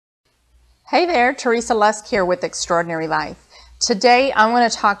Hey there, Teresa Lusk here with Extraordinary Life. Today I'm going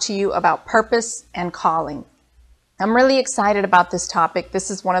to talk to you about purpose and calling. I'm really excited about this topic.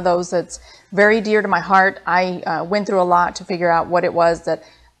 This is one of those that's very dear to my heart. I went through a lot to figure out what it was that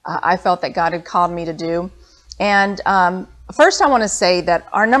I felt that God had called me to do. And first I want to say that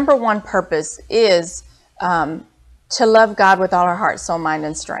our number one purpose is to love God with all our heart, soul, mind,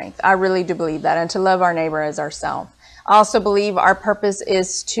 and strength. I really do believe that, and to love our neighbor as ourselves. I also believe our purpose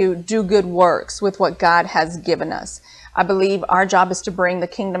is to do good works with what God has given us. I believe our job is to bring the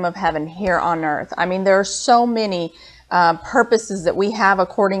kingdom of heaven here on earth. I mean, there are so many purposes that we have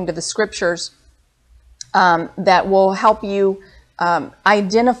according to the scriptures that will help you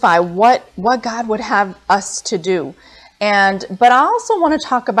identify what God would have us to do. But I also want to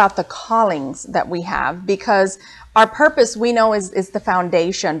talk about the callings that we have, because our purpose, we know, is the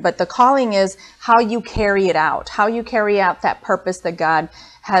foundation, but the calling is how you carry it out, how you carry out that purpose that God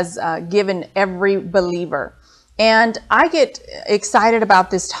has given every believer. And I get excited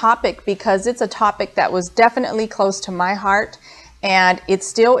about this topic because it's a topic that was definitely close to my heart, and it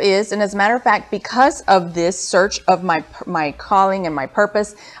still is. And as a matter of fact, because of this search of my calling and my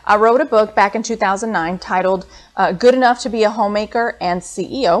purpose, I wrote a book back in 2009 titled Good Enough to Be a Homemaker and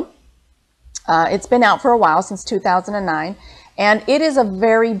CEO. It's been out for a while, since 2009, and it is a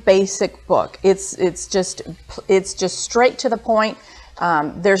very basic book. It's just straight to the point.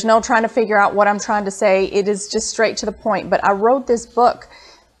 There's no trying to figure out what I'm trying to say. It is just straight to the point. But I wrote this book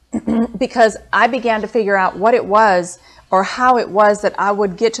because I began to figure out what it was, or how it was that I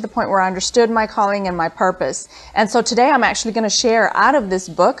would get to the point where I understood my calling and my purpose. And so today I'm actually going to share out of this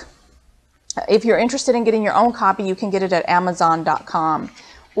book. If you're interested in getting your own copy, you can get it at Amazon.com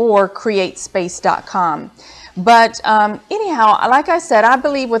or createspace.com. But anyhow, like I said, I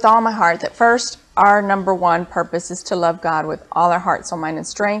believe with all my heart that first, our number one purpose is to love God with all our heart, soul, mind, and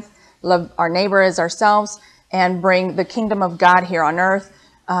strength, love our neighbor as ourselves, and bring the kingdom of God here on earth,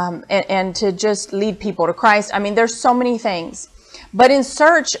 and to just lead people to Christ. I mean, there's so many things. But in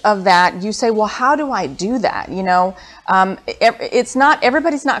search of that, you say, well, how do I do that? You know,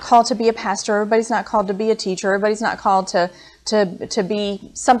 everybody's not called to be a pastor. Everybody's not called to be a teacher. Everybody's not called to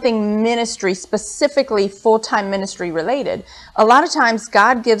be something ministry, specifically full-time ministry related. A lot of times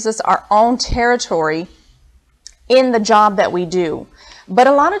God gives us our own territory in the job that we do. But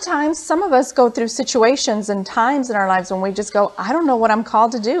a lot of times, some of us go through situations and times in our lives when we just go, I don't know what I'm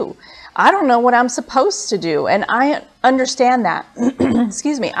called to do. I don't know what I'm supposed to do. And I understand that.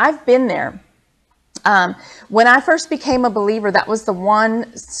 Excuse me. I've been there. When I first became a believer, that was the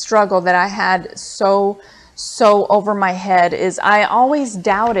one struggle that I had so over my head, is I always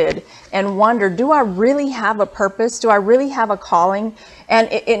doubted and wondered, do I really have a purpose? Do I really have a calling? And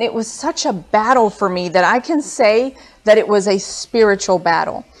it was such a battle for me that I can say that it was a spiritual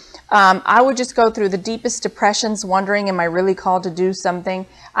battle. I would just go through the deepest depressions wondering, am I really called to do something?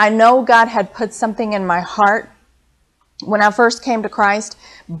 I know God had put something in my heart when I first came to Christ,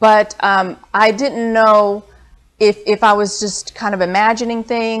 but I didn't know if I was just kind of imagining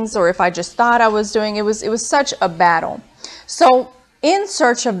things, or if I just thought I was doing. It was such a battle. So in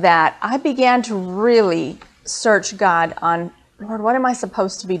search of that, I began to really search God on, Lord, what am I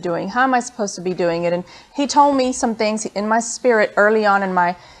supposed to be doing? How am I supposed to be doing it? And he told me some things in my spirit early on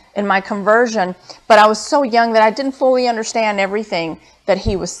in my conversion, but I was so young that I didn't fully understand everything that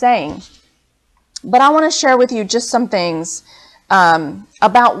he was saying. But I want to share with you just some things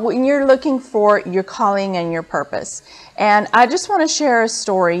about when you're looking for your calling and your purpose. And I just want to share a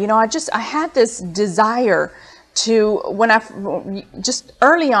story. You know, I had this desire to, just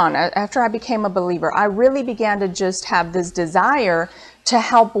early on, after I became a believer, I really began to just have this desire to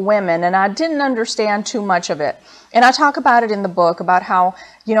help women, and I didn't understand too much of it. And I talk about it in the book, about how,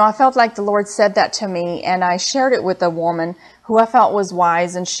 you know, I felt like the Lord said that to me, and I shared it with a woman who I felt was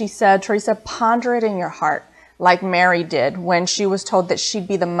wise, and she said, Teresa, ponder it in your heart, like Mary did when she was told that she'd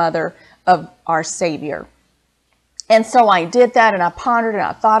be the mother of our Savior. And so I did that, and I pondered, and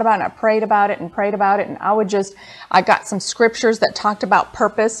I thought about it, and I prayed about it, and I got some scriptures that talked about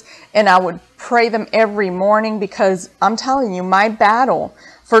purpose, and I would pray them every morning, because I'm telling you, my battle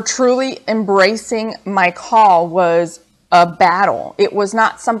for truly embracing my call was a battle. It was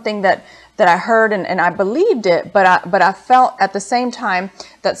not something that I heard and I believed it, but I felt at the same time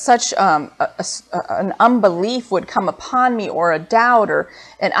that such an unbelief would come upon me, or a doubt,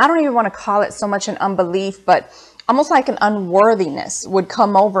 and I don't even want to call it so much an unbelief, but almost like an unworthiness would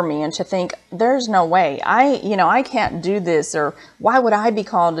come over me, and to think, there's no way, I can't do this, or why would I be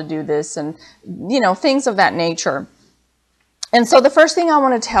called to do this, and things of that nature. And so the first thing I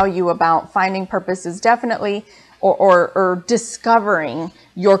want to tell you about finding purpose is definitely, or discovering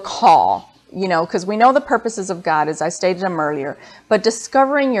your call. you know, because we know the purposes of God, as I stated them earlier, but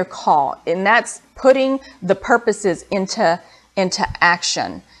discovering your call, and that's putting the purposes into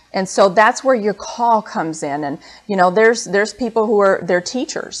action. And so that's where your call comes in. And, you know, there's people who they're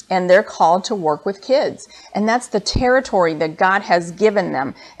teachers and they're called to work with kids. And that's the territory that God has given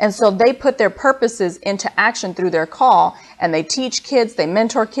them. And so they put their purposes into action through their call, and they teach kids, they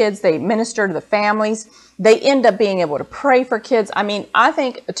mentor kids, they minister to the families. They end up being able to pray for kids. I mean, I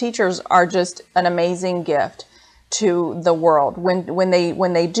think teachers are just an amazing gift to the world. When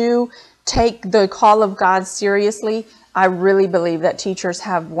they do take the call of God seriously, I really believe that teachers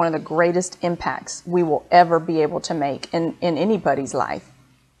have one of the greatest impacts we will ever be able to make in anybody's life.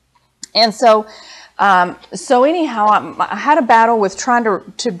 And so, anyhow, I had a battle with trying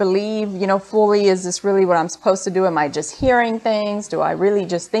to believe, you know, fully, is this really what I'm supposed to do? Am I just hearing things? Do I really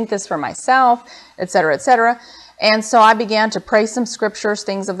just think this for myself, et cetera, et cetera? And so I began to pray some scriptures,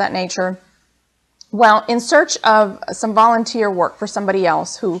 things of that nature. Well, in search of some volunteer work for somebody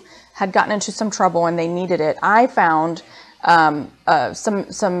else who had gotten into some trouble and they needed it, I found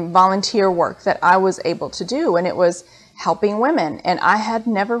some volunteer work that I was able to do, and it was helping women. And I had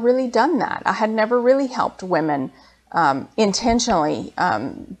never really done that. I had never really helped women intentionally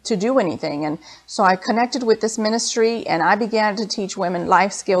to do anything. And so I connected with this ministry, and I began to teach women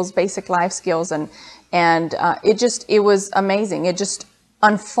life skills, basic life skills, and it was amazing. It just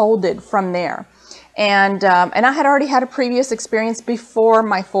unfolded from there. And I had already had a previous experience before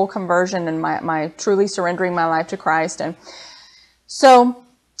my full conversion and my truly surrendering my life to Christ. And so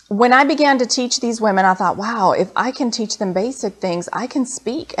when I began to teach these women, I thought, wow, if I can teach them basic things, I can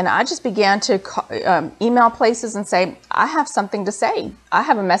speak. And I just began to email places and say, I have something to say. I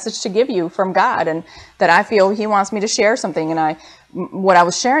have a message to give you from God, and that I feel He wants me to share something. And what I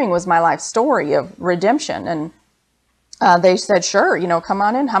was sharing was my life story of redemption. And they said, sure, you know, come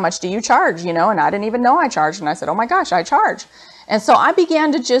on in. How much do you charge? You know, and I didn't even know I charged. And I said, oh my gosh, I charge. And so I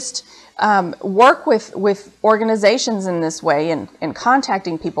began to just work with organizations in this way, and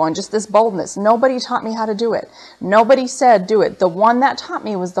contacting people, and just this boldness. Nobody taught me how to do it. Nobody said do it. The one that taught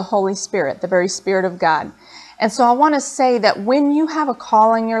me was the Holy Spirit, the very Spirit of God. And so I want to say that when you have a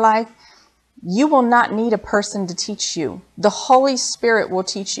call in your life, you will not need a person to teach you. The Holy Spirit will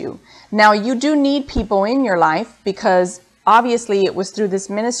teach you. Now, you do need people in your life, because obviously it was through this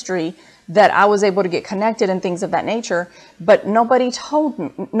ministry that I was able to get connected and things of that nature. But nobody told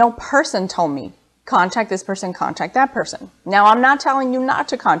me, no person told me, contact this person, contact that person. Now, I'm not telling you not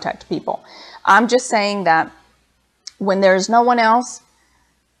to contact people. I'm just saying that when there's no one else,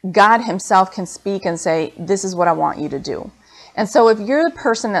 God Himself can speak and say, this is what I want you to do. And so if you're the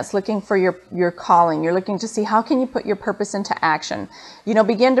person that's looking for your calling, you're looking to see how can you put your purpose into action, you know,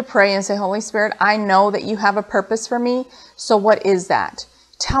 begin to pray and say, Holy Spirit, I know that you have a purpose for me. So what is that?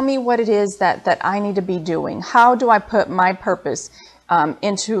 Tell me what it is that I need to be doing. How do I put my purpose and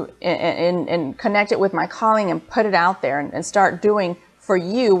connect it with my calling and put it out there and start doing for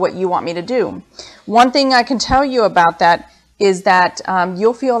you what you want me to do? One thing I can tell you about that is that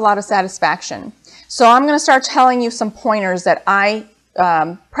you'll feel a lot of satisfaction. So I'm going to start telling you some pointers that I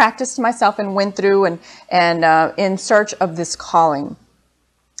practiced myself and went through and in search of this calling.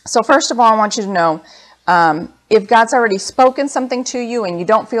 So first of all, I want you to know, if God's already spoken something to you and you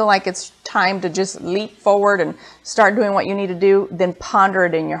don't feel like it's time to just leap forward and start doing what you need to do, then ponder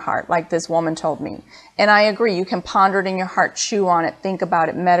it in your heart, like this woman told me. And I agree, you can ponder it in your heart, chew on it, think about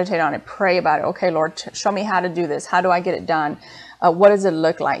it, meditate on it, pray about it. Okay, Lord, show me how to do this. How do I get it done? What does it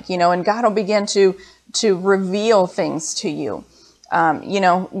look like? You know, and God will begin to reveal things to you.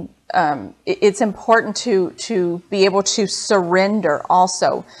 It's important to be able to surrender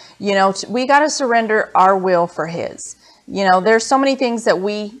also. You know, we got to surrender our will for His. You know, there's so many things that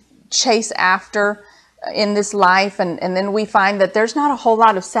we chase after in this life, and then we find that there's not a whole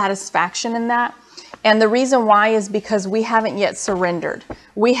lot of satisfaction in that. And the reason why is because we haven't yet surrendered.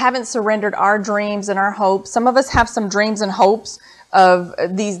 We haven't surrendered our dreams and our hopes. Some of us have some dreams and hopes of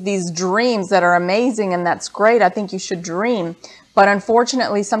these dreams that are amazing, and that's great. I think you should dream. But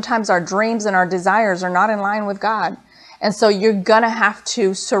unfortunately, sometimes our dreams and our desires are not in line with God. And so you're going to have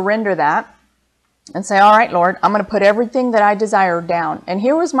to surrender that and say, all right, Lord, I'm going to put everything that I desire down. And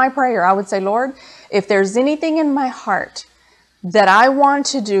here was my prayer. I would say, Lord, if there's anything in my heart that I want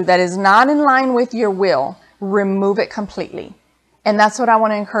to do that is not in line with your will, remove it completely. And that's what I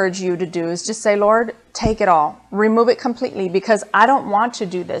want to encourage you to do, is just say, Lord, take it all. Remove it completely, because I don't want to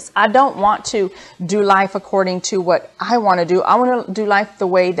do this. I don't want to do life according to what I want to do. I want to do life the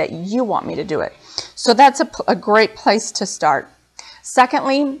way that you want me to do it. So that's a great place to start.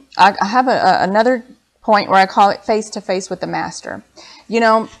 Secondly, I have another point where I call it face to face with the Master. You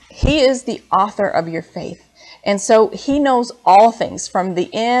know, He is the author of your faith. And so he knows all things, from the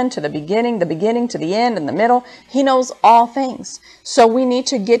end to the beginning to the end, and the middle. He knows all things. So we need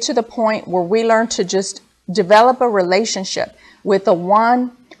to get to the point where we learn to just develop a relationship with the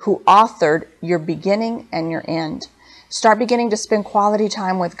one who authored your beginning and your end. Start beginning to spend quality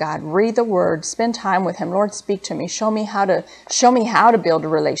time with God. Read the word, spend time with him. Lord, speak to me. Show me how to build a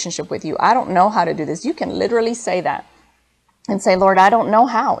relationship with you. I don't know how to do this. You can literally say that. And say, Lord, I don't know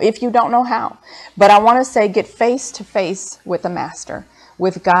how, if you don't know how. But I want to say, get face to face with the Master,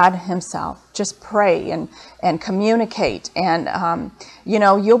 with God himself. Just pray and communicate. And,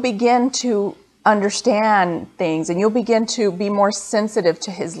 you'll begin to understand things, and you'll begin to be more sensitive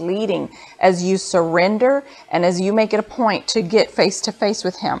to his leading as you surrender and as you make it a point to get face to face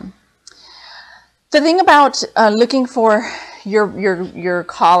with him. The thing about looking for your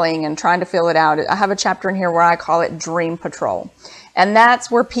calling and trying to fill it out, I have a chapter in here where I call it Dream Patrol. And that's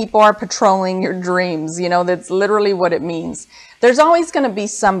where people are patrolling your dreams. That's literally what it means. There's always going to be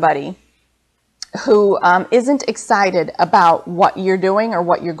somebody who isn't excited about what you're doing or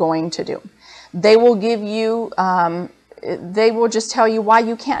what you're going to do. They will give you, they will just tell you why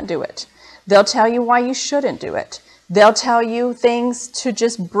you can't do it. They'll tell you why you shouldn't do it. They'll tell you things to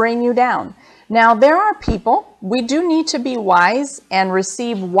just bring you down. Now, there are people, we do need to be wise and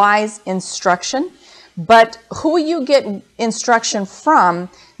receive wise instruction, but who you get instruction from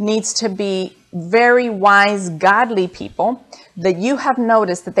needs to be very wise, godly people that you have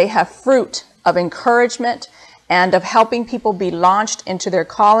noticed that they have fruit of encouragement and of helping people be launched into their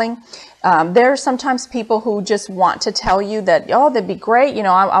calling. There are sometimes people who just want to tell you that, oh, that'd be great.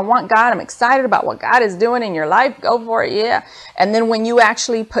 I want God. I'm excited about what God is doing in your life. Go for it. Yeah. And then when you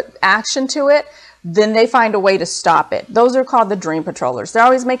actually put action to it, then they find a way to stop it. Those are called the dream patrollers. They're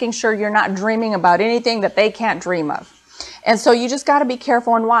always making sure you're not dreaming about anything that they can't dream of. And so you just got to be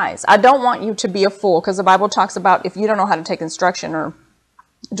careful and wise. I don't want you to be a fool, because the Bible talks about if you don't know how to take instruction or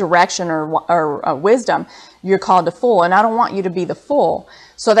direction or wisdom, you're called a fool. And I don't want you to be the fool.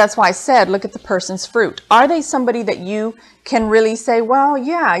 So that's why I said, look at the person's fruit. Are they somebody that you can really say, well,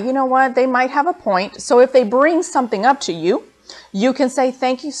 yeah, you know what? They might have a point. So if they bring something up to you, you can say,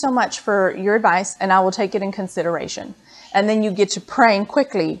 thank you so much for your advice, and I will take it in consideration. And then you get to praying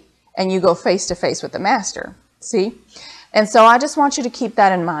quickly, and you go face to face with the Master. See? And so I just want you to keep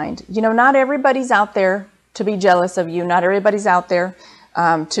that in mind. Not everybody's out there to be jealous of you. Not everybody's out there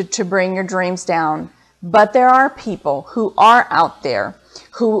to bring your dreams down. But there are people who are out there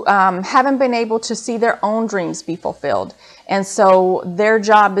who haven't been able to see their own dreams be fulfilled. And so their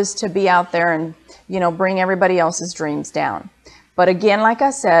job is to be out there and, bring everybody else's dreams down. But again, like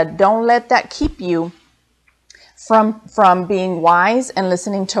I said, don't let that keep you from being wise and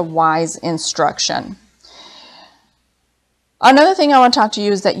listening to wise instruction. Another thing I want to talk to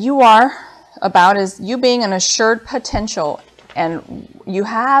you is that is you being an assured potential, and you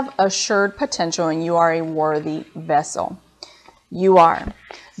have assured potential, and you are a worthy vessel. You are.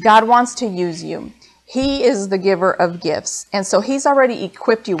 God wants to use you. He is the giver of gifts. And so he's already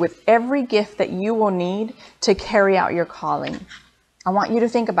equipped you with every gift that you will need to carry out your calling. I want you to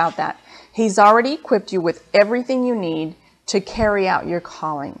think about that. He's already equipped you with everything you need to carry out your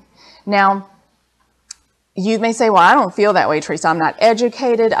calling. Now, you may say, well, I don't feel that way, Teresa. I'm not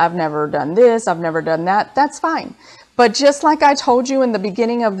educated. I've never done this. I've never done that. That's fine. But just like I told you in the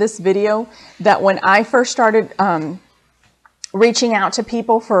beginning of this video, that when I first started reaching out to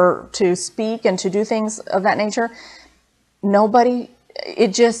people to speak and to do things of that nature,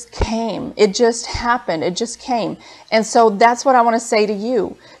 it just came. It just happened. It just came. And so that's what I want to say to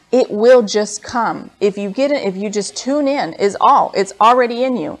you. It will just come. If you get it, if you just tune in, it's already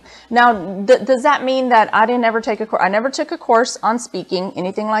in you. Now, does that mean that I didn't ever take a course? I never took a course on speaking,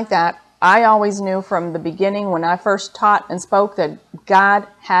 anything like that. I always knew from the beginning when I first taught and spoke that God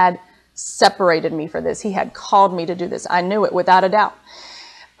had separated me for this. He had called me to do this. I knew it without a doubt.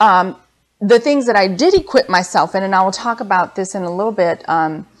 The things that I did equip myself in, and I will talk about this in a little bit,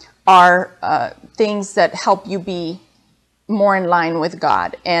 are things that help you be more in line with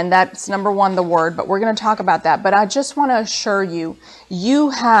God. And that's number one, the Word, but we're going to talk about that. But I just want to assure you,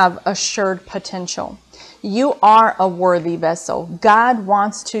 you have assured potential. You are a worthy vessel. God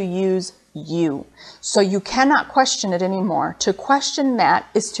wants to use you. So you cannot question it anymore. To question that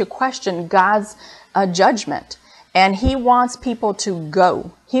is to question God's judgment. And he wants people to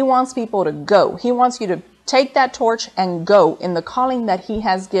go. He wants people to go. He wants you to take that torch and go in the calling that he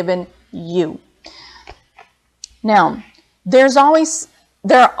has given you. Now, there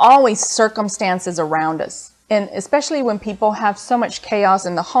are always circumstances around us. And especially when people have so much chaos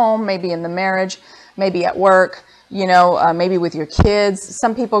in the home, maybe in the marriage, maybe at work, you know, maybe with your kids.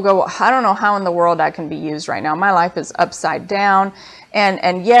 Some people go, well, I don't know how in the world I can be used right now. My life is upside down.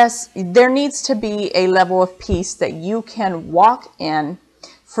 And yes, there needs to be a level of peace that you can walk in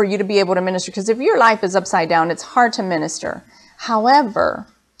for you to be able to minister. Because if your life is upside down, it's hard to minister. However,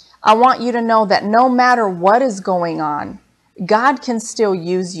 I want you to know that no matter what is going on, God can still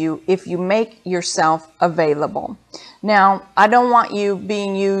use you if you make yourself available. Now, I don't want you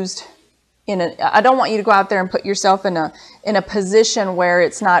being used I don't want you to go out there and put yourself in a position where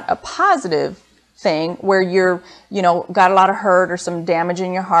it's not a positive thing, where you're, you know, got a lot of hurt or some damage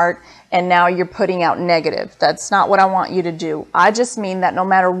in your heart, and now you're putting out negative. That's not what I want you to do. I just mean that no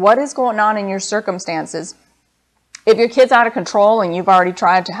matter what is going on in your circumstances, if your kid's out of control and you've already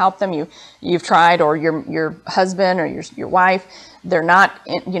tried to help them, you've tried, or your husband or your wife, they're not,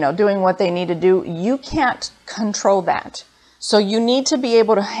 you know, doing what they need to do, you can't control that. So you need to be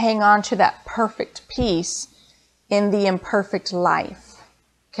able to hang on to that perfect peace in the imperfect life.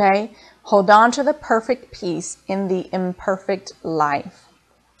 Okay? Hold on to the perfect peace in the imperfect life.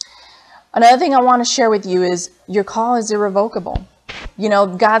 Another thing I want to share with you is your call is irrevocable. You know,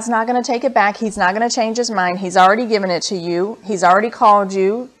 God's not going to take it back. He's not going to change his mind. He's already given it to you. He's already called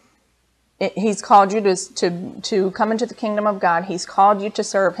you. He's called you to come into the kingdom of God. He's called you to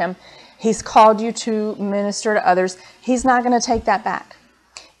serve him. He's called you to minister to others. He's not going to take that back.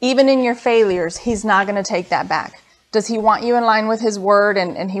 Even in your failures, he's not going to take that back. Does he want you in line with his word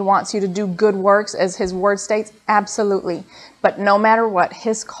and he wants you to do good works as his word states? Absolutely. But no matter what,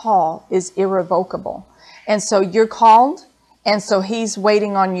 his call is irrevocable. And so you're called, and so he's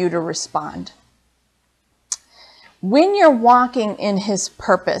waiting on you to respond. When you're walking in his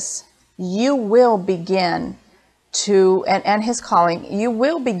purpose, you will begin to, and his calling, you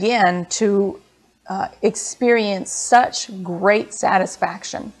will begin to experience such great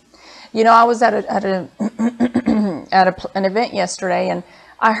satisfaction. You know, I was at an event yesterday, and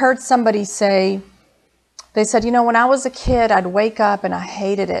I heard somebody say, they said, you know, when I was a kid, I'd wake up and I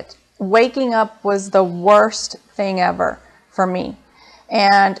hated it. Waking up was the worst thing ever for me.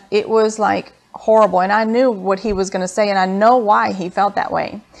 And it was like horrible. And I knew what he was going to say, and I know why he felt that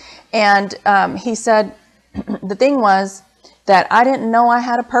way. And he said, the thing was that I didn't know I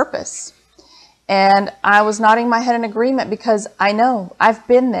had a purpose. And I was nodding my head in agreement because I know, I've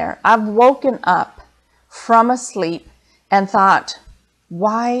been there. I've woken up from a sleep and thought,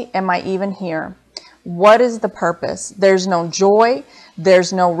 why am I even here? What is the purpose? There's no joy.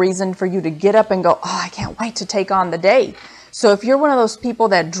 There's no reason for you to get up and go, oh, I can't wait to take on the day. So if you're one of those people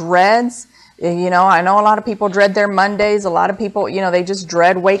that dreads, you know, I know a lot of people dread their Mondays. A lot of people, you know, they just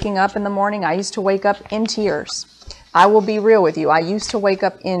dread waking up in the morning. I used to wake up in tears. I will be real with you. I used to wake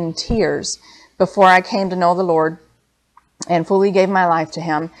up in tears before I came to know the Lord and fully gave my life to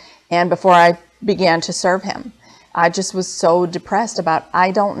him, and before I began to serve him. I just was so depressed about I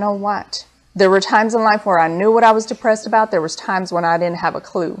don't know what. There were times in life where I knew what I was depressed about. There was times when I didn't have a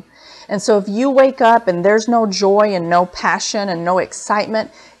clue. And so if you wake up and there's no joy and no passion and no excitement,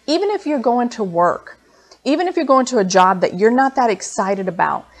 even if you're going to work, even if you're going to a job that you're not that excited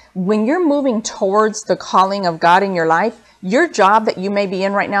about, when you're moving towards the calling of God in your life, your job that you may be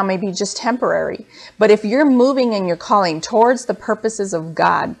in right now may be just temporary. But if you're moving in your calling towards the purposes of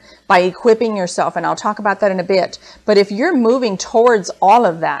God by equipping yourself, and I'll talk about that in a bit, but if you're moving towards all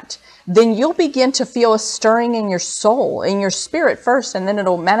of that, then you'll begin to feel a stirring in your soul, in your spirit first, and then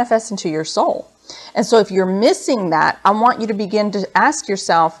it'll manifest into your soul. And so if you're missing that, I want you to begin to ask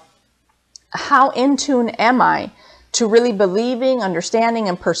yourself, how in tune am I to really believing, understanding,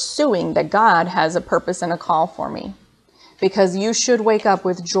 and pursuing that God has a purpose and a call for me? Because you should wake up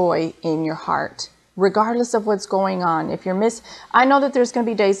with joy in your heart, regardless of what's going on. If you're I know that there's going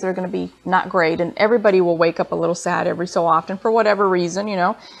to be days that are going to be not great, and everybody will wake up a little sad every so often for whatever reason, you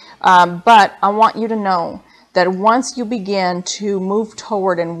know. But I want you to know that once you begin to move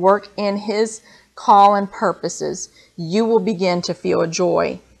toward and work in his call and purposes, you will begin to feel a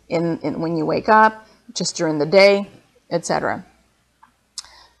joy in when you wake up, just during the day, etc.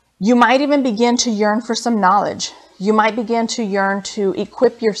 You might even begin to yearn for some knowledge. You might begin to yearn to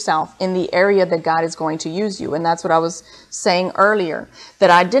equip yourself in the area that God is going to use you. And that's what I was saying earlier, that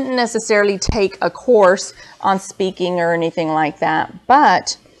I didn't necessarily take a course on speaking or anything like that,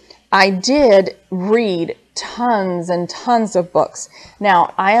 but I did read tons and tons of books.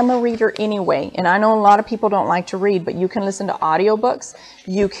 Now, I am a reader anyway, and I know a lot of people don't like to read, but you can listen to audiobooks.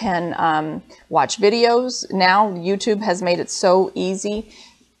 You can watch videos. Now, YouTube has made it so easy.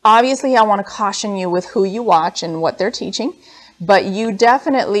 Obviously, I want to caution you with who you watch and what they're teaching, but you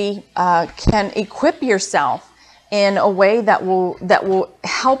definitely can equip yourself in a way that will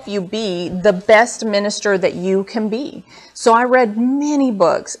help you be the best minister that you can be. So I read many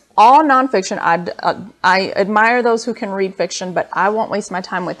books, all nonfiction. I admire those who can read fiction, but I won't waste my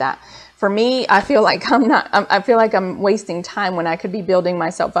time with that. For me, I feel like I feel like I'm wasting time when I could be building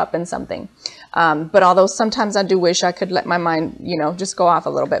myself up in something. But although sometimes I do wish I could let my mind, you know, just go off a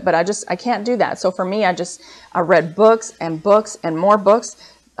little bit, but I can't do that. So for me, I read books and books and more books.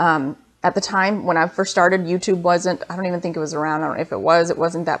 At the time when I first started, YouTube wasn't, I don't even think it was around. I don't know if it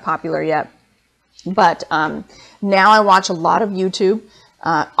wasn't that popular yet. But now I watch a lot of YouTube,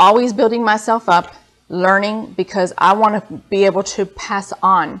 always building myself up, learning, because I want to be able to pass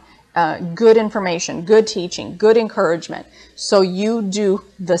on good information, good teaching, good encouragement. So you do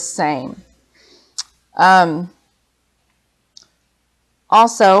the same.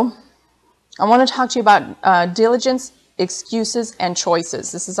 Also, I want to talk to you about diligence, excuses, and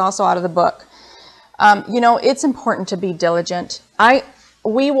choices. This is also out of the book. You know, it's important to be diligent.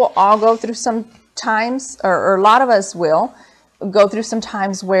 We will all go through some times, or a lot of us will go through some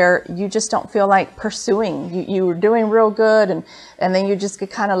times where you just don't feel like pursuing. You were doing real good, and then you just get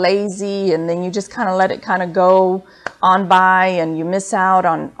kind of lazy, and then you just kind of let it kind of go on by, and you miss out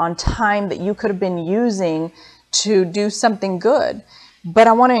on time that you could have been using to do something good. But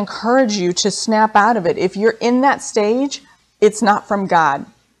I want to encourage you to snap out of it. If you're in that stage, it's not from God.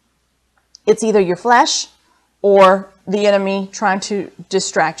 It's either your flesh or the enemy trying to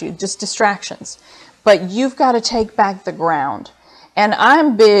distract you, just distractions. But you've got to take back the ground. And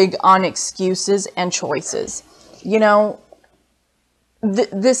I'm big on excuses and choices. You know,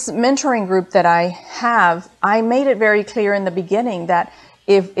 this mentoring group that I have, I made it very clear in the beginning that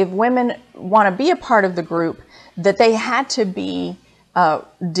if women want to be a part of the group, that they had to be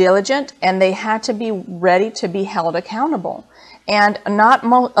diligent, and they had to be ready to be held accountable. And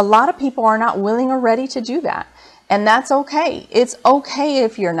a lot of people are not willing or ready to do that. And that's okay. It's okay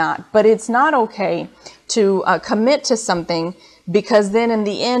if you're not, but it's not okay to commit to something, because then in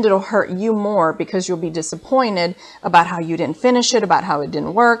the end, it'll hurt you more, because you'll be disappointed about how you didn't finish it, about how it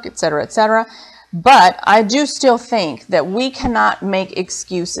didn't work, etc., etc. But I do still think that we cannot make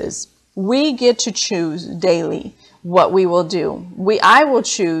excuses. We get to choose daily what we will do. I will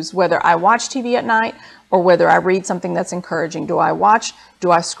choose whether I watch TV at night or whether I read something that's encouraging. Do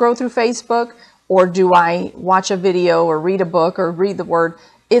I scroll through Facebook, or do I watch a video or read a book or read the word?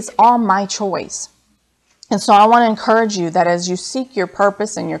 It's all my choice. And so I want to encourage you that as you seek your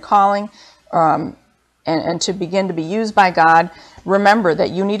purpose and your calling, and to begin to be used by God, remember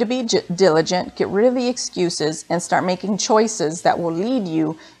that you need to be diligent, get rid of the excuses, and start making choices that will lead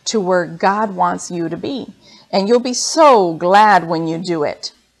you to where God wants you to be. And you'll be so glad when you do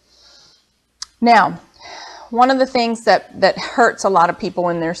it. Now, one of the things that hurts a lot of people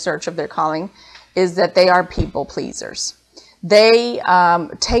in their search of their calling is that they are people pleasers. They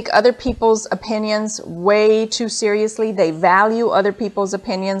take other people's opinions way too seriously. They value other people's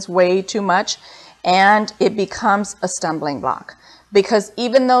opinions way too much, and it becomes a stumbling block. Because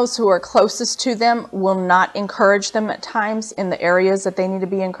even those who are closest to them will not encourage them at times in the areas that they need to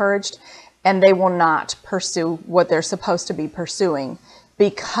be encouraged, and they will not pursue what they're supposed to be pursuing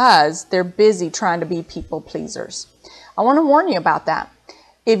because they're busy trying to be people pleasers. I want to warn you about that.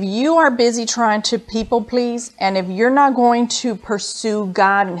 If you are busy trying to people please, and if you're not going to pursue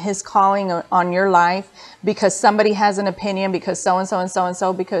God and His calling on your life because somebody has an opinion, because so-and-so and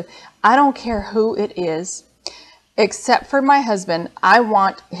so-and-so, because I don't care who it is, except for my husband, I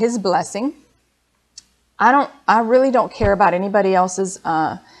want his blessing. I really don't care about anybody else's,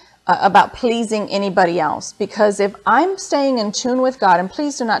 about pleasing anybody else, because if I'm staying in tune with God, and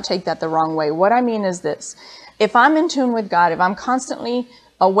please do not take that the wrong way. What I mean is this: if I'm in tune with God, if I'm constantly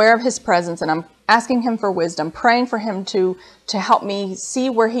aware of His presence and I'm asking Him for wisdom, praying for Him to help me see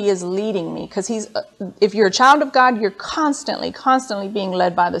where He is leading me, because if you're a child of God, you're constantly being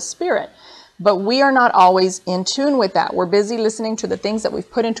led by the Spirit. But we are not always in tune with that. We're busy listening to the things that we've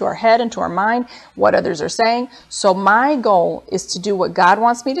put into our head, into our mind, what others are saying. So my goal is to do what God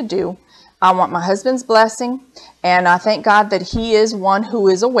wants me to do. I want my husband's blessing, and I thank God that he is one who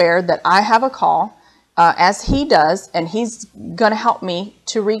is aware that I have a call, as he does, and he's going to help me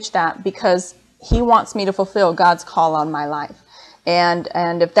to reach that, because he wants me to fulfill God's call on my life. And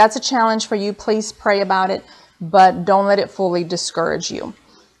if that's a challenge for you, please pray about it, but don't let it fully discourage you.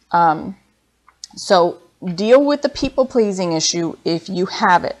 So deal with the people-pleasing issue if you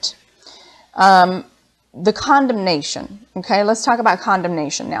have it. The condemnation. Okay, let's talk about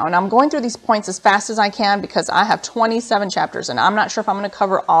condemnation now. And I'm going through these points as fast as I can because I have 27 chapters, and I'm not sure if I'm going to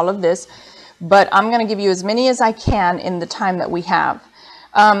cover all of this, but I'm going to give you as many as I can in the time that we have.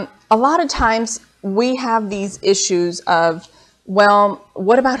 A lot of times we have these issues of, well,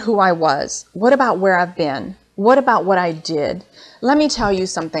 what about who I was? What about where I've been? What about what I did? Let me tell you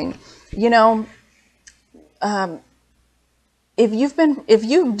something. You know, if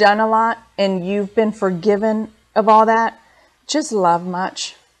you've done a lot and you've been forgiven of all that, just love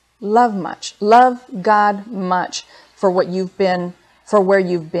much. Love much. Love God much for what you've been, for where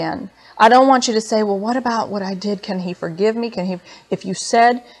you've been. I don't want you to say, well, what about what I did? Can he forgive me? Can he, if you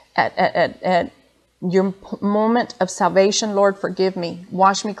said at your moment of salvation, Lord, forgive me,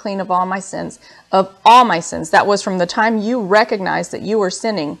 wash me clean of all my sins, that was from the time you recognized that you were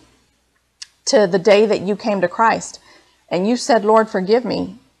sinning to the day that you came to Christ, and you said, Lord, forgive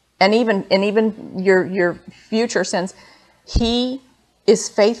me, and even your future sins, he is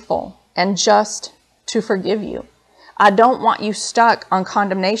faithful and just to forgive you. I don't want you stuck on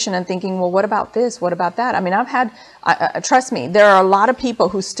condemnation and thinking, well, what about this? What about that? I mean, trust me, there are a lot of people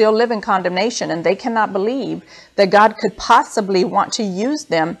who still live in condemnation, and they cannot believe that God could possibly want to use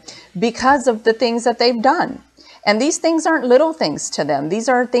them because of the things that they've done. And these things aren't little things to them. These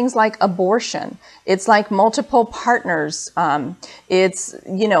are things like abortion. It's like multiple partners. It's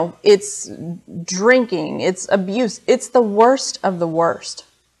drinking. It's abuse. It's the worst of the worst.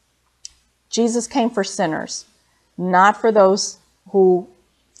 Jesus came for sinners, not for those who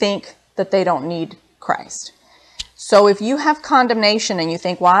think that they don't need Christ. So if you have condemnation and you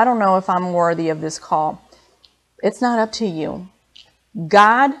think, well, I don't know if I'm worthy of this call, it's not up to you.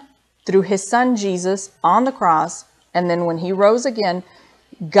 God, through his son Jesus on the cross, and then when he rose again,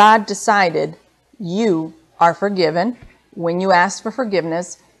 God decided you are forgiven when you ask for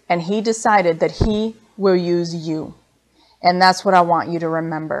forgiveness, and he decided that he will use you. And that's what I want you to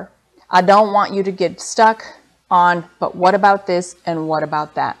remember. I don't want you to get stuck on, but what about this and what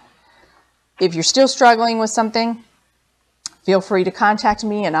about that? If you're still struggling with something, feel free to contact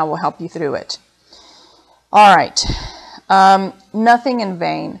me and I will help you through it. All right. Nothing in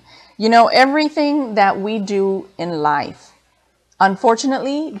vain. You know, everything that we do in life,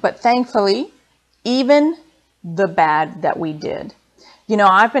 unfortunately, but thankfully, even the bad that we did. You know,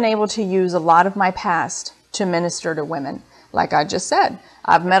 I've been able to use a lot of my past to minister to women. Like I just said,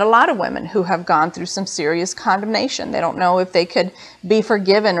 I've met a lot of women who have gone through some serious condemnation. They don't know if they could be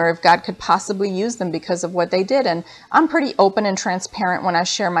forgiven or if God could possibly use them because of what they did. And I'm pretty open and transparent when I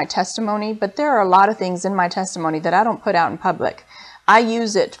share my testimony, but there are a lot of things in my testimony that I don't put out in public. I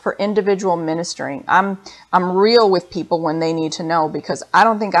use it for individual ministering. I'm real with people when they need to know, because I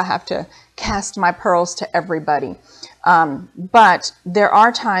don't think I have to cast my pearls to everybody. But there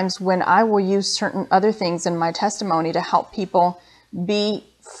are times when I will use certain other things in my testimony to help people be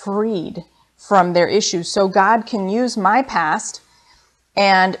freed from their issues. So God can use my past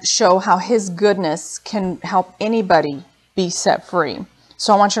and show how his goodness can help anybody be set free.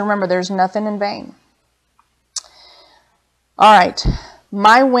 So I want you to remember, there's nothing in vain. All right,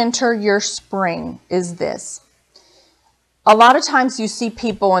 my winter, your spring is this. A lot of times you see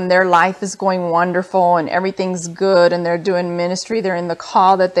people and their life is going wonderful and everything's good and they're doing ministry. They're in the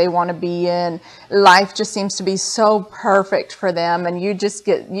call that they want to be in. Life just seems to be so perfect for them. And you just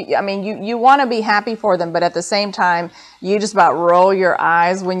get, you want to be happy for them, but at the same time, you just about roll your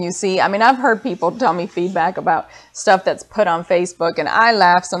eyes when you see. I've heard people tell me feedback about stuff that's put on Facebook, and I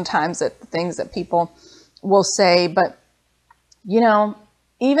laugh sometimes at the things that people will say. But, you know,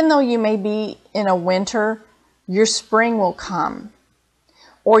 even though you may be in a winter, your spring will come,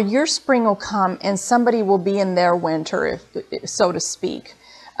 or your spring will come and somebody will be in their winter, so to speak.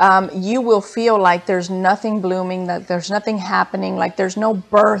 You will feel like there's nothing blooming, that there's nothing happening, like there's no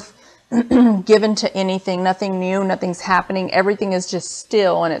birth given to anything, nothing new, nothing's happening. Everything is just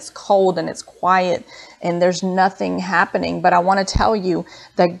still and it's cold and it's quiet and there's nothing happening. But I want to tell you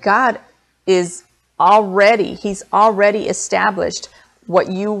that God is he's already established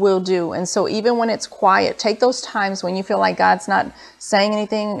what you will do. And so even when it's quiet, take those times when you feel like God's not saying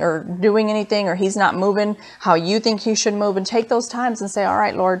anything or doing anything, or he's not moving how you think he should move, and take those times and say, all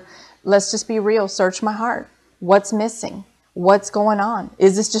right, Lord, let's just be real. Search my heart. What's missing? What's going on?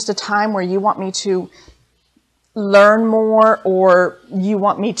 Is this just a time where you want me to learn more, or you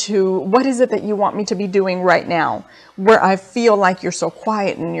want me to, what is it that you want me to be doing right now where I feel like you're so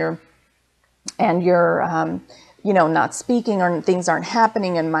quiet and you're not speaking, or things aren't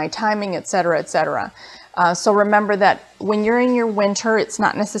happening in my timing, etc., etc. So remember that when you're in your winter, it's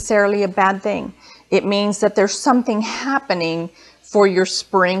not necessarily a bad thing. It means that there's something happening for your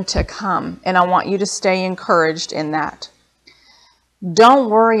spring to come. And I want you to stay encouraged in that. Don't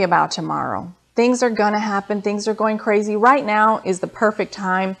worry about tomorrow. Things are going to happen. Things are going crazy. Right now is the perfect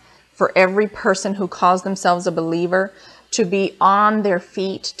time for every person who calls themselves a believer to be on their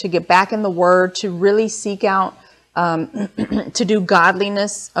feet, to get back in the Word, to really seek out to do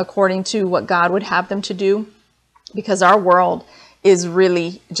godliness according to what God would have them to do, because our world is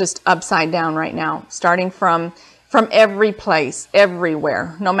really just upside down right now, starting from every place,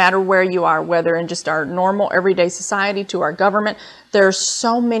 everywhere, no matter where you are, whether in just our normal everyday society to our government. There's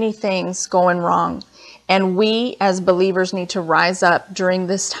so many things going wrong. And we as believers need to rise up during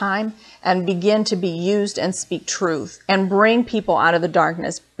this time and begin to be used and speak truth and bring people out of the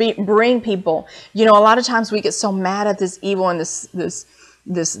darkness. Bring people, you know, a lot of times we get so mad at this evil and this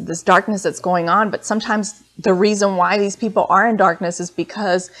darkness that's going on. But sometimes the reason why these people are in darkness is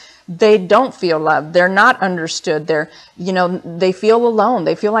because they don't feel loved. They're not understood. They feel alone.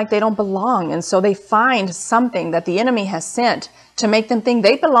 They feel like they don't belong. And so they find something that the enemy has sent to make them think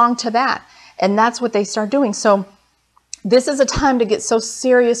they belong to that. And that's what they start doing. So this is a time to get so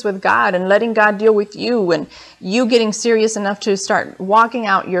serious with God and letting God deal with you, and you getting serious enough to start walking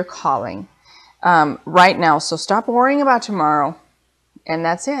out your calling right now. So stop worrying about tomorrow. And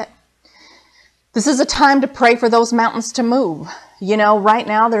that's it. This is a time to pray for those mountains to move. You know, right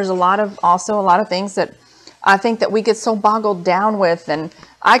now there's also a lot of things that I think that we get so boggled down with. And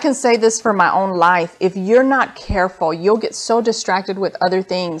I can say this for my own life. If you're not careful, you'll get so distracted with other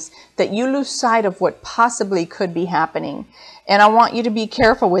things that you lose sight of what possibly could be happening. And I want you to be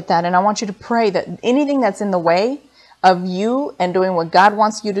careful with that. And I want you to pray that anything that's in the way of you and doing what God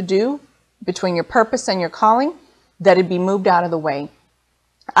wants you to do between your purpose and your calling, that it be moved out of the way.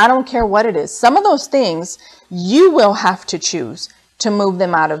 I don't care what it is. Some of those things you will have to choose to move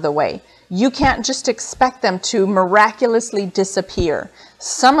them out of the way. You can't just expect them to miraculously disappear.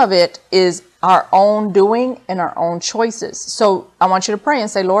 Some of it is our own doing and our own choices. So I want you to pray and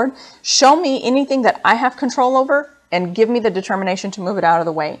say, Lord, show me anything that I have control over and give me the determination to move it out of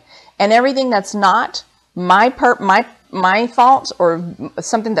the way. And everything that's not my fault or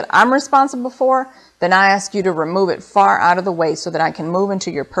something that I'm responsible for, then I ask you to remove it far out of the way so that I can move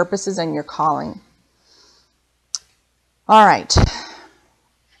into your purposes and your calling. All right.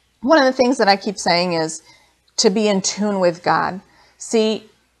 One of the things that I keep saying is to be in tune with God. See,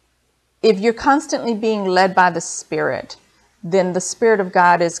 if you're constantly being led by the Spirit, then the Spirit of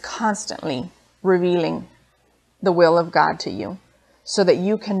God is constantly revealing the will of God to you so that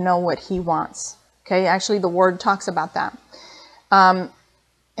you can know what He wants. Okay, actually the Word talks about that.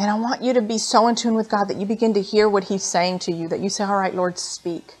 And I want you to be so in tune with God that you begin to hear what He's saying to you, that you say, all right, Lord,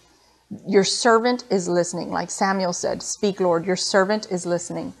 speak. Your servant is listening. Like Samuel said, speak, Lord, your servant is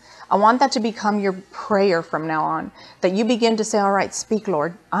listening. I want that to become your prayer from now on, that you begin to say, all right, speak,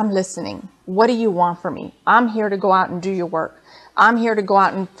 Lord, I'm listening. What do you want from me? I'm here to go out and do your work. I'm here to go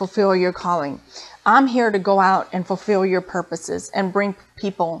out and fulfill your calling. I'm here to go out and fulfill your purposes and bring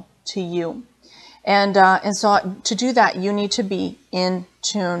people to you. And so to do that, you need to be in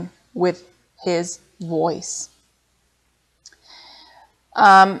tune with His voice.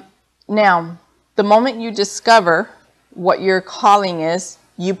 Now, the moment you discover what your calling is,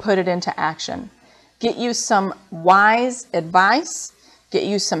 you put it into action. Get you some wise advice. Get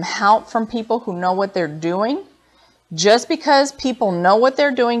you some help from people who know what they're doing. Just because people know what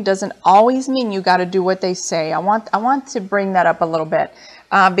they're doing doesn't always mean you got to do what they say. I want to bring that up a little bit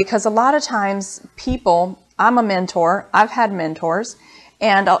because a lot of times people, I'm a mentor, I've had mentors,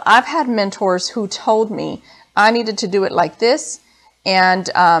 and I've had mentors who told me I needed to do it like this, and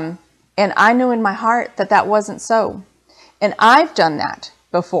I knew in my heart that that wasn't so. And I've done that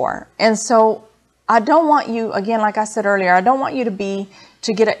before. And so I don't want you, again, like I said earlier, I don't want you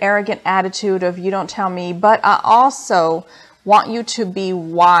to get an arrogant attitude of you don't tell me, but I also want you to be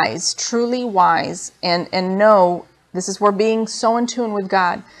wise, truly wise, and know, this is where being so in tune with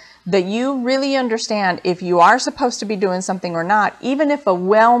God, that you really understand if you are supposed to be doing something or not. Even if a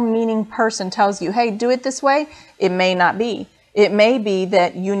well-meaning person tells you, hey, do it this way, it may not be. It may be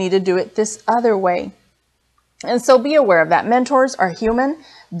that you need to do it this other way. And so be aware of that. Mentors are human.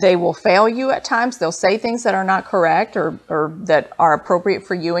 They will fail you at times. They'll say things that are not correct or that are appropriate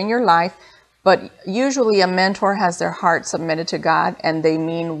for you in your life. But usually a mentor has their heart submitted to God and they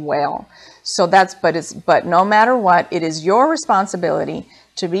mean well. So but no matter what, it is your responsibility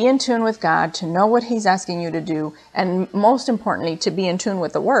to be in tune with God, to know what He's asking you to do, and most importantly, to be in tune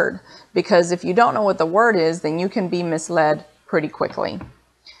with the Word. Because if you don't know what the Word is, then you can be misled pretty quickly.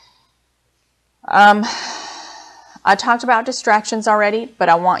 I talked about distractions already, but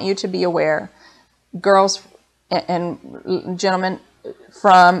I want you to be aware, girls and gentlemen,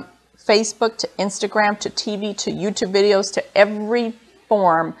 from Facebook to Instagram to TV to YouTube videos to every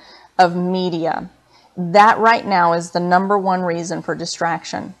form of media, that right now is the #1 reason for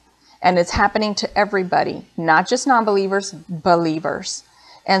distraction. And it's happening to everybody, not just non-believers, believers.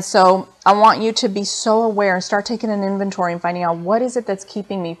 And so I want you to be so aware and start taking an inventory and finding out, what is it that's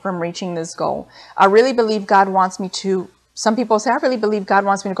keeping me from reaching this goal? I really believe God wants me to, some people say, I really believe God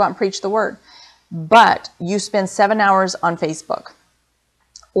wants me to go out and preach the word. But you spend 7 hours on Facebook,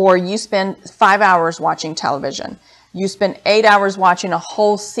 or you spend 5 hours watching television. You spend 8 hours watching a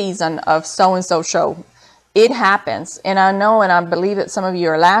whole season of so-and-so show. It happens. And I know, and I believe that some of you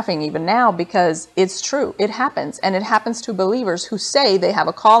are laughing even now, because it's true. It happens. And it happens to believers who say they have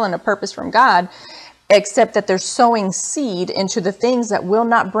a call and a purpose from God, except that they're sowing seed into the things that will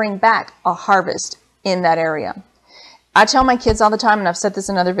not bring back a harvest in that area. I tell my kids all the time, and I've said this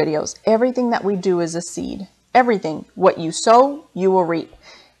in other videos, everything that we do is a seed. Everything. What you sow, you will reap.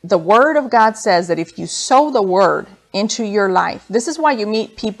 The word of God says that if you sow the word into your life, this is why you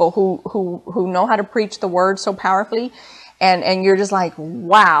meet people who know how to preach the word so powerfully, and you're just like,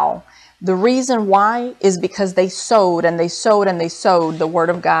 wow. The reason why is because they sowed and they sowed and they sowed the word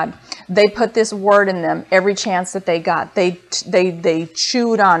of God. They put this word in them every chance that they got. They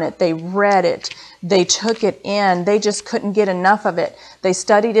chewed on it. They read it. They took it in. They just couldn't get enough of it. They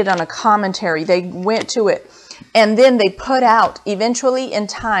studied it on a commentary. They went to it. And then they put out, eventually in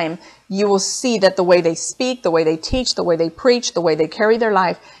time, you will see that the way they speak, the way they teach, the way they preach, the way they carry their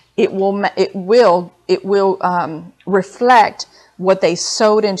life, it will reflect what they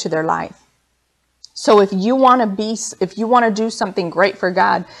sowed into their life. So if you want to do something great for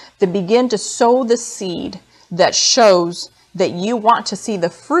God, then begin to sow the seed that shows that you want to see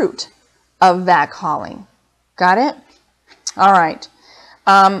the fruit of that calling. Got it? All right.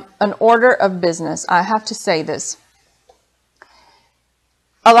 An order of business. I have to say this.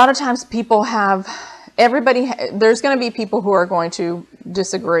 A lot of times people have, there's going to be people who are going to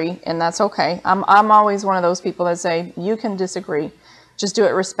disagree, and that's okay. I'm always one of those people that say, you can disagree. Just do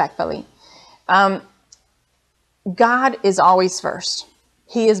it respectfully. God is always first.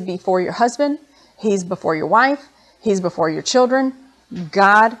 He is before your husband. He's before your wife. He's before your children.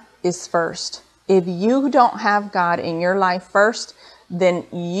 God is first. If you don't have God in your life first, then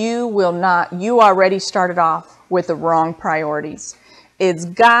you already started off with the wrong priorities. It's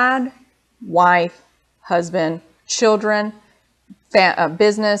God, wife, husband, children,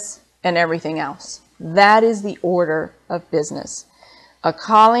 business, and everything else. That is the order of business. A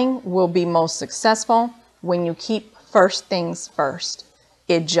calling will be most successful when you keep first things first.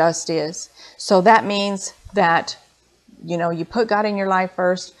 It just is. So that means that, you put God in your life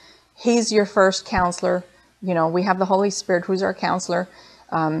first. He's your first counselor. We have the Holy Spirit, who's our counselor.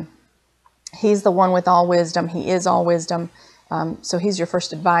 He's the one with all wisdom. He is all wisdom. So he's your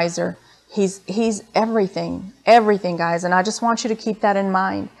first advisor. He's everything, guys. And I just want you to keep that in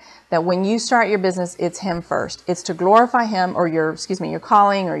mind, that when you start your business, it's him first. It's to glorify him, or your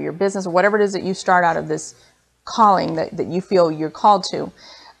calling or your business, or whatever it is that you start out of this calling that you feel you're called to.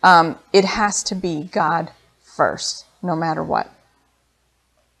 It has to be God first, no matter what.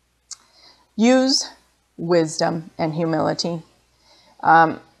 Use wisdom and humility.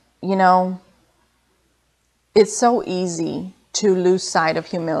 It's so easy to lose sight of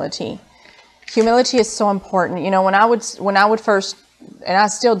humility. Humility is so important. When I would first, and I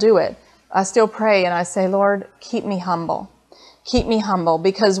still do it, I still pray and I say, Lord, keep me humble. Keep me humble,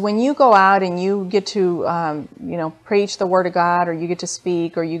 because when you go out and you get to, preach the word of God, or you get to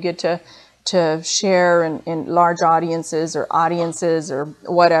speak, or you get to share in large audiences or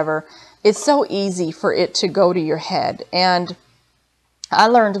whatever, it's so easy for it to go to your head. And I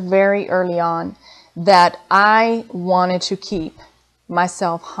learned very early on that I wanted to keep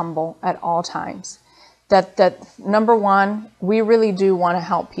myself humble at all times. That number one, we really do want to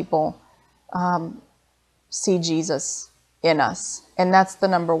help people see Jesus in us. And that's the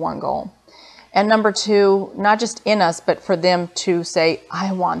number one goal. And number two, not just in us, but for them to say,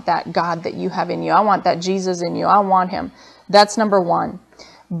 I want that God that you have in you. I want that Jesus in you. I want him. That's number one.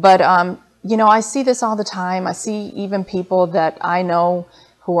 But, I see this all the time. I see even people that I know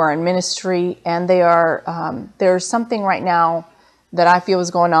who are in ministry, and they are, there's something right now that I feel is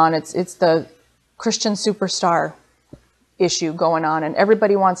going on. It's the Christian superstar issue going on, and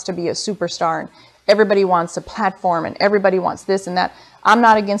everybody wants to be a superstar, and everybody wants a platform, and everybody wants this and that. I'm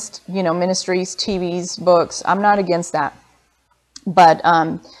not against, ministries, TVs, books. I'm not against that. But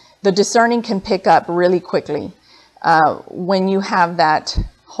the discerning can pick up really quickly when you have that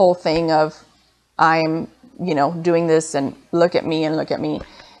whole thing of, I'm, doing this, and look at me and look at me.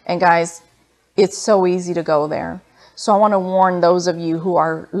 And guys, it's so easy to go there. So I want to warn those of you who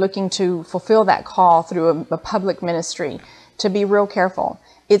are looking to fulfill that call through a public ministry to be real careful.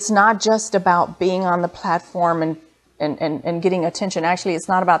 It's not just about being on the platform and getting attention. Actually, it's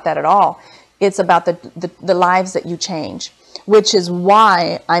not about that at all. It's about the lives that you change, which is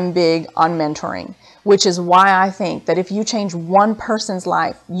why I'm big on mentoring, which is why I think that if you change one person's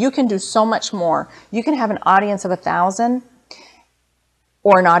life, you can do so much more. You can have an audience of 1,000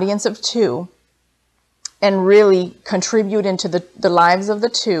 or an audience of 2 and really contribute into the lives of the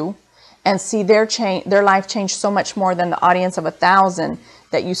 2 and see their life change so much more than the audience of 1,000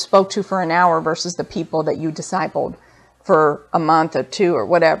 that you spoke to for an hour versus the people that you discipled for a month or 2 or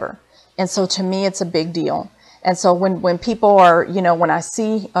whatever. And so to me, it's a big deal. And so when people are, you know, when I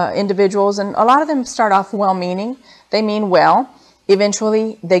see individuals, and a lot of them start off well-meaning, they mean well,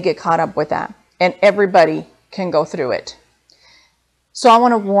 eventually they get caught up with that. And everybody can go through it. So I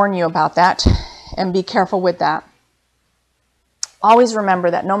want to warn you about that and be careful with that. Always remember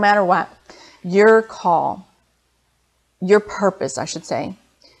that no matter what, your call, your purpose, I should say,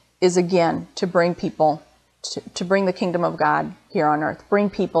 is again to bring people, to bring the kingdom of God here on earth. Bring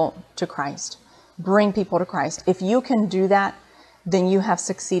people to Christ. Bring people to Christ. If you can do that, then you have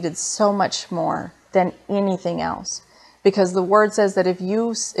succeeded so much more than anything else. Because the word says that if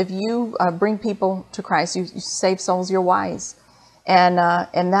you bring people to Christ, you save souls, you're wise. And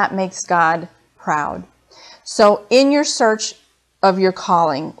that makes God proud. So in your search of your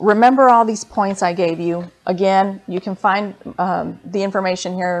calling, remember all these points I gave you. Again, you can find the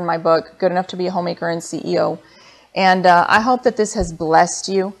information here in my book, Good Enough to be a Homemaker and CEO. And I hope that this has blessed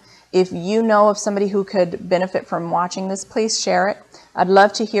you. If you know of somebody who could benefit from watching this, please share it. I'd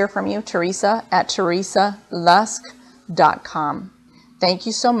love to hear from you, Teresa at teresalusk.com. Thank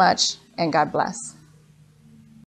you so much, and God bless.